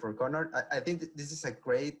 also for Connor, I think this is a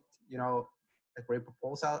great, a great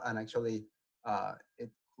proposal, and actually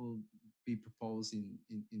it could be proposed in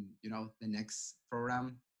the next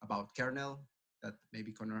program about kernel that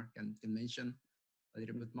maybe Connor can mention a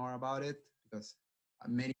little bit more about it, because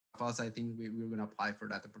many of us, I think we're going to apply for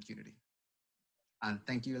that opportunity. And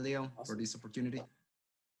thank you, Leo, for this opportunity.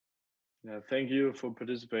 Yeah, thank you for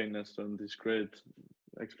participating, Nestor, in these great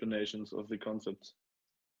explanations of the concepts.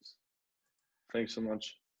 Thanks so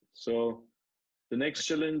much. So the next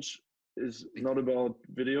challenge is not about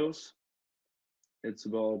videos. It's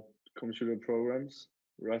about computer programs.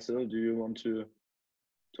 Russell, do you want to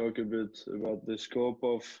talk a bit about the scope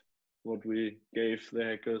of what we gave the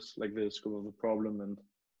hackers, like the scope of the problem,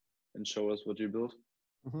 and show us what you built?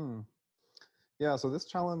 Mm-hmm. Yeah, so this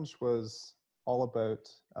challenge was all about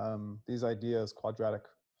these ideas: quadratic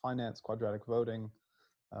finance, quadratic voting,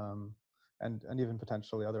 and even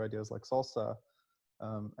potentially other ideas like salsa.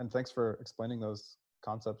 And thanks for explaining those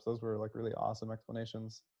concepts. Those were like really awesome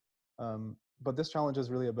explanations. But this challenge is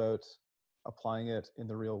really about applying it in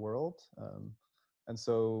the real world. And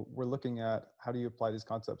so we're looking at how do you apply these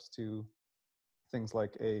concepts to things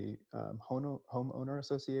like a homeowner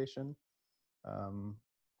association.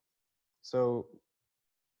 So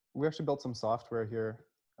we actually built some software here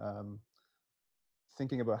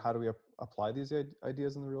thinking about how do we apply these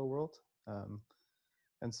ideas in the real world.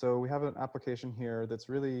 And so we have an application here that's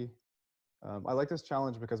really, I like this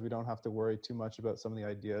challenge because we don't have to worry too much about some of the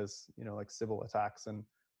ideas, like Sybil attacks and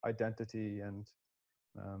identity and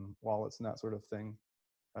wallets and that sort of thing.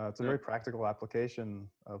 It's a very practical application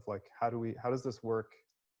of like, how does this work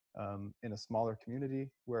in a smaller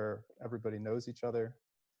community where everybody knows each other?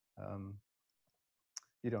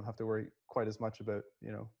 You don't have to worry quite as much about,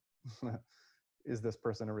 is this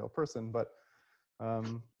person a real person? But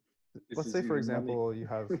let's say, for example, money? You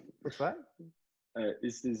have, what's that?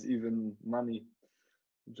 Is this even money?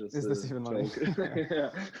 Just is this even money?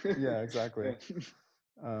 Yeah, exactly.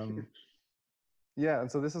 Yeah,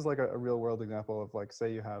 and so this is like a real world example of like,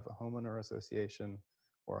 say you have a homeowner association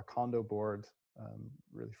or a condo board,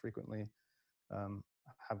 really frequently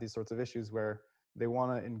have these sorts of issues where they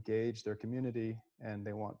want to engage their community and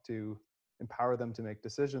they want to empower them to make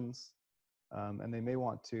decisions, and they may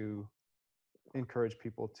want to encourage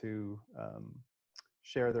people to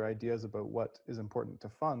share their ideas about what is important to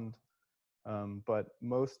fund. But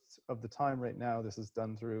most of the time right now, this is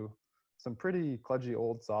done through some pretty kludgy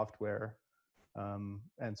old software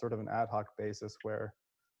and sort of an ad hoc basis where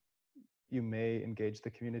you may engage the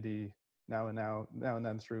community now and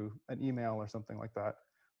then through an email or something like that.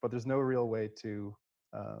 But there's no real way to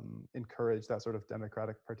encourage that sort of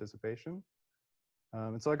democratic participation.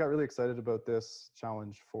 And so I got really excited about this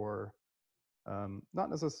challenge for not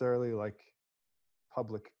necessarily like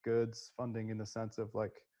public goods funding in the sense of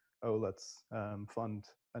like, oh, let's fund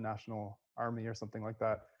a national army or something like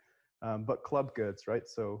that, but club goods, right?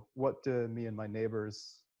 So what do me and my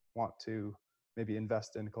neighbors want to maybe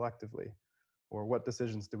invest in collectively? Or what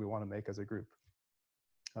decisions do we want to make as a group?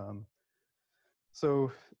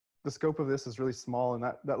 So the scope of this is really small, and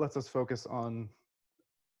that lets us focus on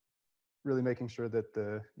really making sure that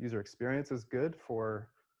the user experience is good for,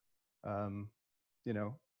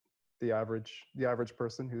 the average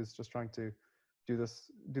person who's just trying to do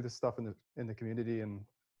this stuff in the community, and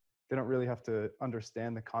they don't really have to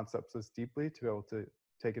understand the concepts as deeply to be able to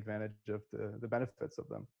take advantage of the benefits of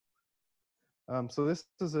them. So this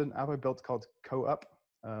is an app I built called Co-up.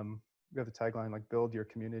 We have the tagline like build your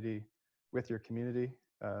community with your community.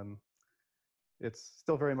 It's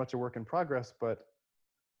still very much a work in progress, but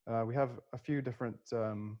we have a few different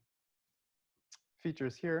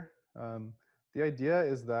features here. The idea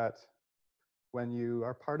is that when you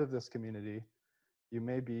are part of this community, you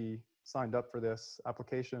may be signed up for this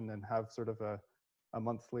application and have sort of a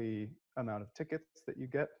monthly amount of tickets that you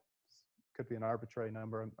get. Could be an arbitrary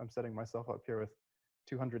number. I'm setting myself up here with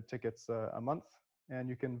 200 tickets a month, and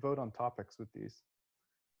you can vote on topics with these.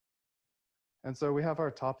 And so we have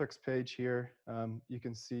our topics page here. You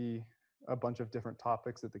can see a bunch of different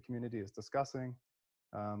topics that the community is discussing.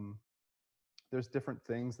 There's different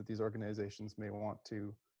things that these organizations may want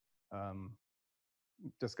to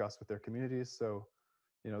discuss with their communities. So,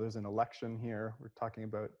 there's an election here. We're talking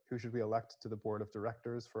about who should we elect to the board of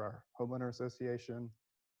directors for our homeowner association.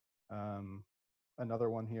 another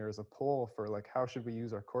one here is a poll for like, how should we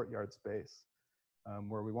use our courtyard space,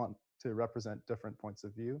 where we want to represent different points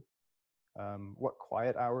of view. What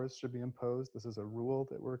quiet hours should be imposed? This is a rule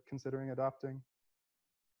that we're considering adopting.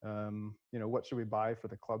 What should we buy for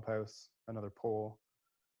the clubhouse? Another poll.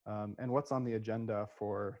 And what's on the agenda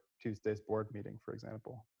for Tuesday's board meeting, for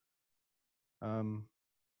example.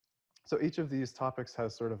 So each of these topics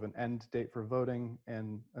has sort of an end date for voting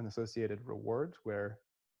and an associated reward where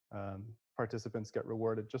participants get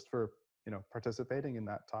rewarded just for participating in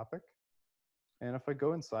that topic. And if I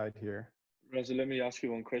go inside here, Reza, let me ask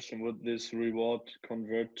you one question. Would this reward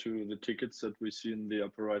convert to the tickets that we see in the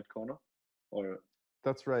upper right corner? Or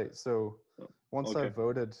that's right. So once okay. I've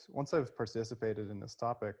voted, once I've participated in this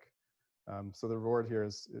topic, so the reward here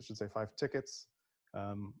is, it should say 5 tickets.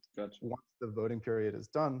 Gotcha. Once the voting period is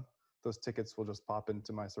done, those tickets will just pop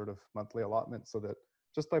into my sort of monthly allotment, so that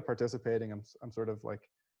just by participating, I'm sort of like,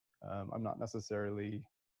 I'm not necessarily,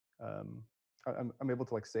 I'm able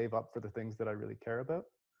to like save up for the things that I really care about.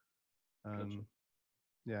 Gotcha.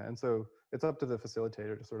 Yeah, and so it's up to the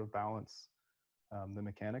facilitator to sort of balance the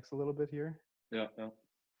mechanics a little bit here. Yeah.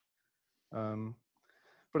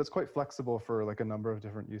 But it's quite flexible for like a number of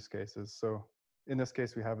different use cases. So in this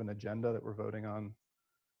case, we have an agenda that we're voting on.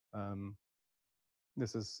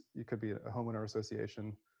 It could be a homeowner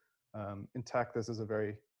association. In tech, this is a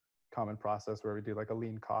very common process where we do like a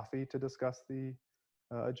lean coffee to discuss the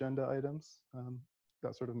agenda items,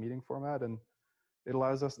 that sort of meeting format. And it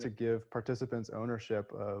allows us to give participants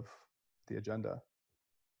ownership of the agenda.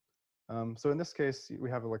 So in this case, we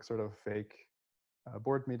have a like sort of fake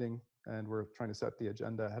board meeting, and we're trying to set the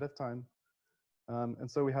agenda ahead of time. And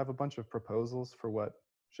so we have a bunch of proposals for what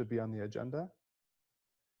should be on the agenda.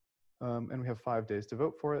 And we have 5 days to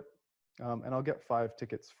vote for it. And I'll get 5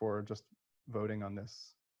 tickets for just voting on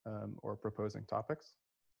this or proposing topics.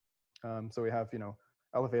 So we have,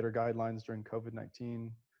 elevator guidelines during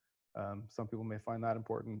COVID-19. Some people may find that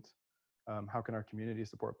important. How can our community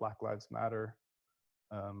support Black Lives Matter?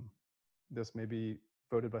 This may be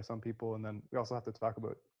voted by some people. And then we also have to talk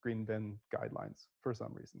about green bin guidelines for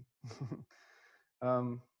some reason.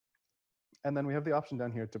 And then we have the option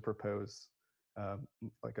down here to propose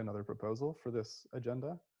like another proposal for this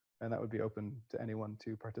agenda, and that would be open to anyone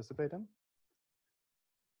to participate in.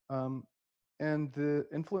 And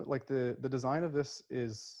the design of this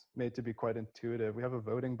is made to be quite intuitive. We have a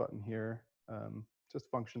voting button here, just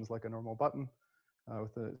functions like a normal button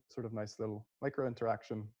with a sort of nice little micro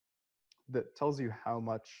interaction that tells you how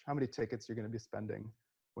many tickets you're going to be spending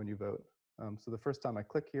when you vote. So the first time I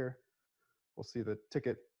click here, we'll see the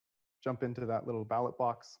ticket jump into that little ballot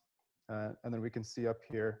box. And then we can see up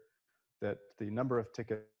here that the number of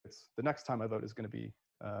tickets, the next time I vote is going to be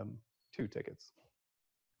 2 tickets.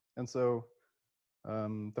 And so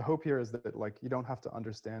the hope here is that like you don't have to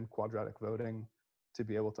understand quadratic voting to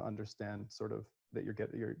be able to understand sort of that you're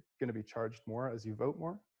going to be charged more as you vote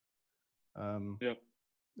more.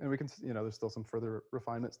 And we can, there's still some further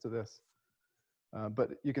refinements to this,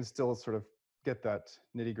 but you can still sort of get that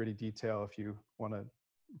nitty gritty detail if you want to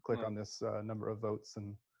click on this number of votes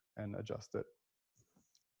and adjust it.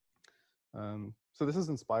 So this is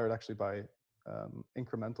inspired actually by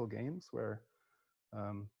incremental games, where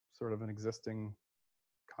sort of an existing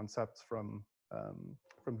concept from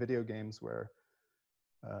video games, where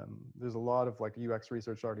there's a lot of like UX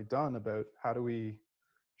research already done about how do we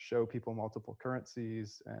show people multiple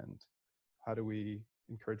currencies and how do we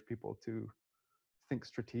encourage people to think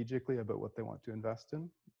strategically about what they want to invest in.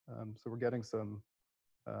 So we're getting some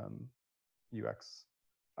UX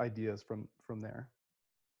ideas from there.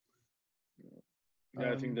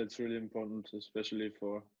 Yeah, I think that's really important, especially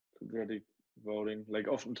for quadratic voting. Like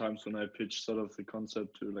oftentimes when I pitch sort of the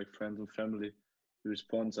concept to like friends and family, the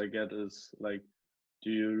response I get is like, do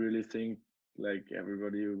you really think like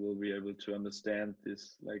everybody will be able to understand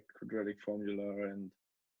this like quadratic formula, and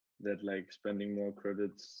that like spending more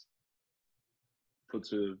credits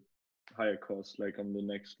puts a higher cost like on the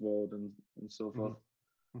next vote and so forth.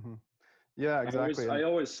 Mm-hmm. Yeah, exactly. I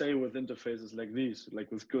always say with interfaces like these,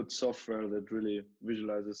 like with good software that really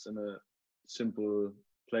visualizes in a simple,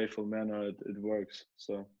 playful manner, it works.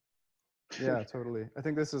 So yeah, totally. I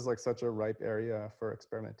think this is like such a ripe area for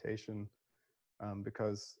experimentation,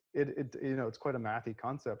 because it's quite a mathy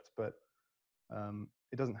concept, but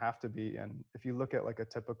it doesn't have to be. And if you look at like a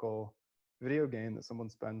typical video game that someone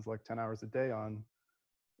spends like 10 hours a day on,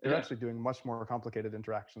 they're actually doing much more complicated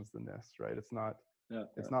interactions than this, right? It's not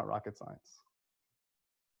not rocket science.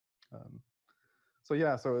 So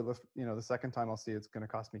the second time I'll see it's going to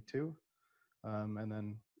cost me 2, and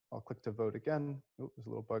then I'll click to vote again. Oh, there's a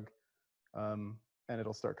little bug, and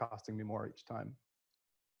it'll start costing me more each time.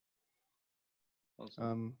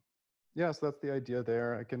 Awesome. Yeah, so that's the idea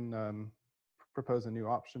there. I can propose a new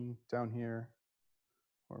option down here,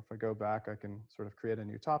 or if I go back, I can sort of create a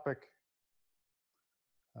new topic.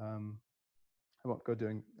 I won't go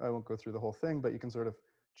through the whole thing, but you can sort of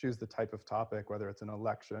choose the type of topic, whether it's an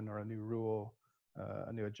election or a new rule,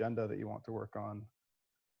 a new agenda that you want to work on.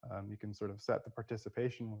 You can sort of set the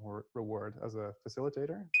participation reward as a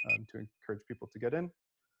facilitator to encourage people to get in.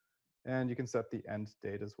 And you can set the end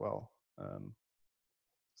date as well.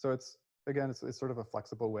 So it's sort of a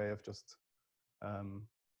flexible way of just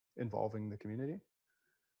involving the community.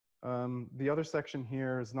 The other section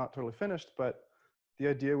here is not totally finished, but the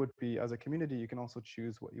idea would be, as a community, you can also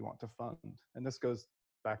choose what you want to fund. And this goes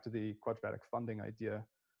back to the quadratic funding idea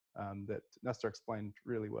that Nestor explained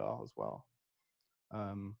really well as well.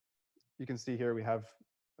 You can see here we have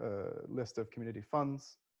a list of community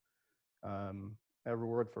funds, a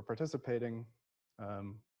reward for participating,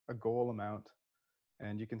 a goal amount,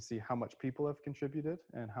 and you can see how much people have contributed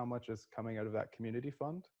and how much is coming out of that community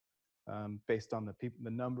fund based on the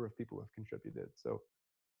number of people who have contributed. So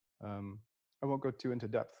I won't go too into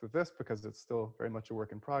depth with this because it's still very much a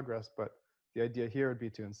work in progress, but the idea here would be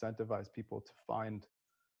to incentivize people to find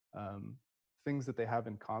things that they have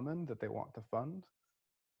in common that they want to fund,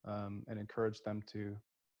 and encourage them to,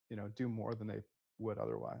 do more than they would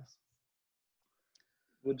otherwise.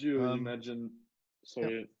 Would you imagine,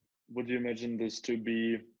 yeah. would you imagine this to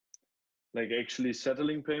be like actually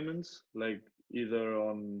settling payments, like either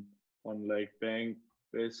on like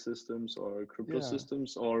bank-based systems or crypto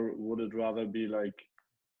systems, or would it rather be like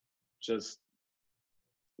just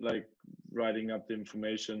like writing up the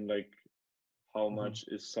information, like how much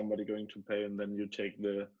is somebody going to pay, and then you take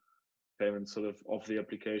the payment sort of off the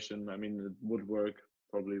application? I mean, it would work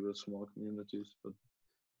probably with small communities, but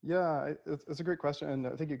yeah, it's a great question, and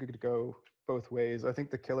I think you could go both ways. I think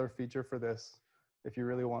the killer feature for this, if you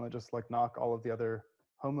really want to just like knock all of the other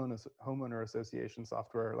homeowner association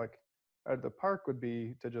software like out of the park, would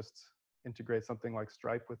be to just integrate something like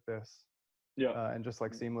Stripe with this, and just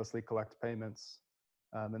like seamlessly collect payments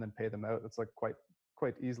and then pay them out. It's like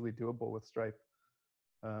quite easily doable with Stripe.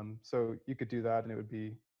 So you could do that, and it would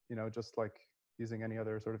be just like using any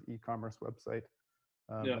other sort of e-commerce website.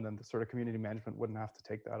 And then the sort of community management wouldn't have to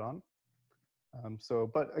take that on.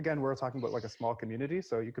 But again, we're talking about like a small community,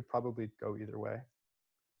 so you could probably go either way.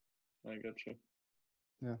 I got you.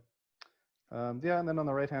 Yeah. And then on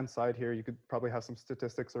the right-hand side here, you could probably have some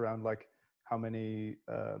statistics around like how many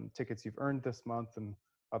tickets you've earned this month and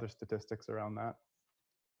other statistics around that.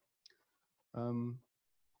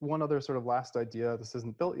 One other sort of last idea, this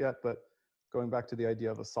isn't built yet, but going back to the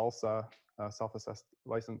idea of a SALSA, self-assessed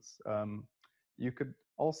license, you could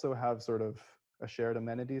also have sort of a shared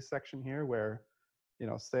amenities section here where,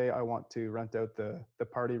 say I want to rent out the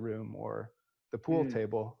party room or the pool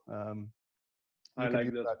table. You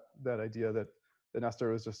could use that idea that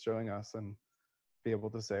Nestor was just showing us and be able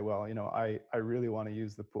to say, well, I really want to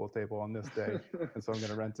use the pool table on this day, and so I'm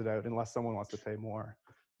going to rent it out unless someone wants to pay more.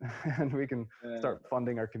 And we can start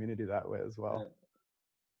funding our community that way as well.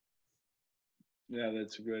 Yeah,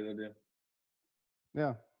 that's a great idea.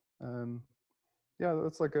 Yeah. Yeah,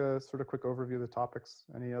 that's like a sort of quick overview of the topics.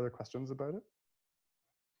 Any other questions about it?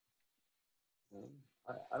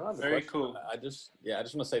 I don't have a Very question. cool. I just want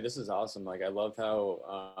to say this is awesome. Like, I love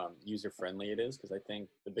how user-friendly it is, because I think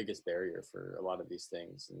the biggest barrier for a lot of these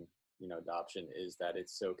things and adoption is that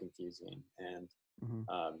it's so confusing, and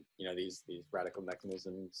these radical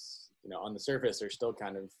mechanisms on the surface are still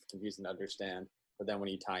kind of confusing to understand, but then when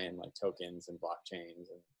you tie in like tokens and blockchains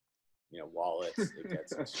and wallets, it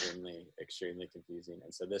gets extremely confusing.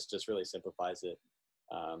 And so this just really simplifies it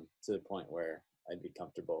to the point where I'd be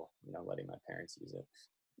comfortable letting my parents use it.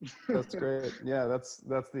 That's great. Yeah, that's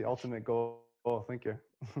the ultimate goal. Thank you.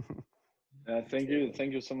 Thank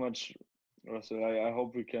you so much, Russell. I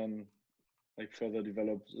hope we can like further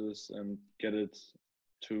develop this and get it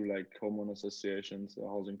to like homeowner associations or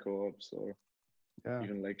housing co-ops, or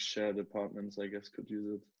even like shared apartments, I guess, could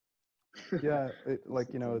use it. Yeah,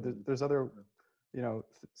 there's other,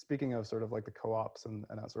 speaking of sort of like the co-ops and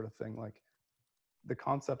that sort of thing, like the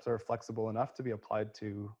concepts are flexible enough to be applied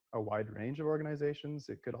to a wide range of organizations.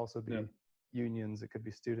 It could also be unions, it could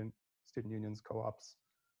be student unions, co-ops,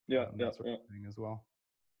 that sort of thing as well.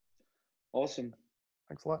 Awesome.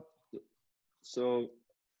 Thanks a lot. So,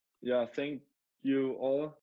 thank you all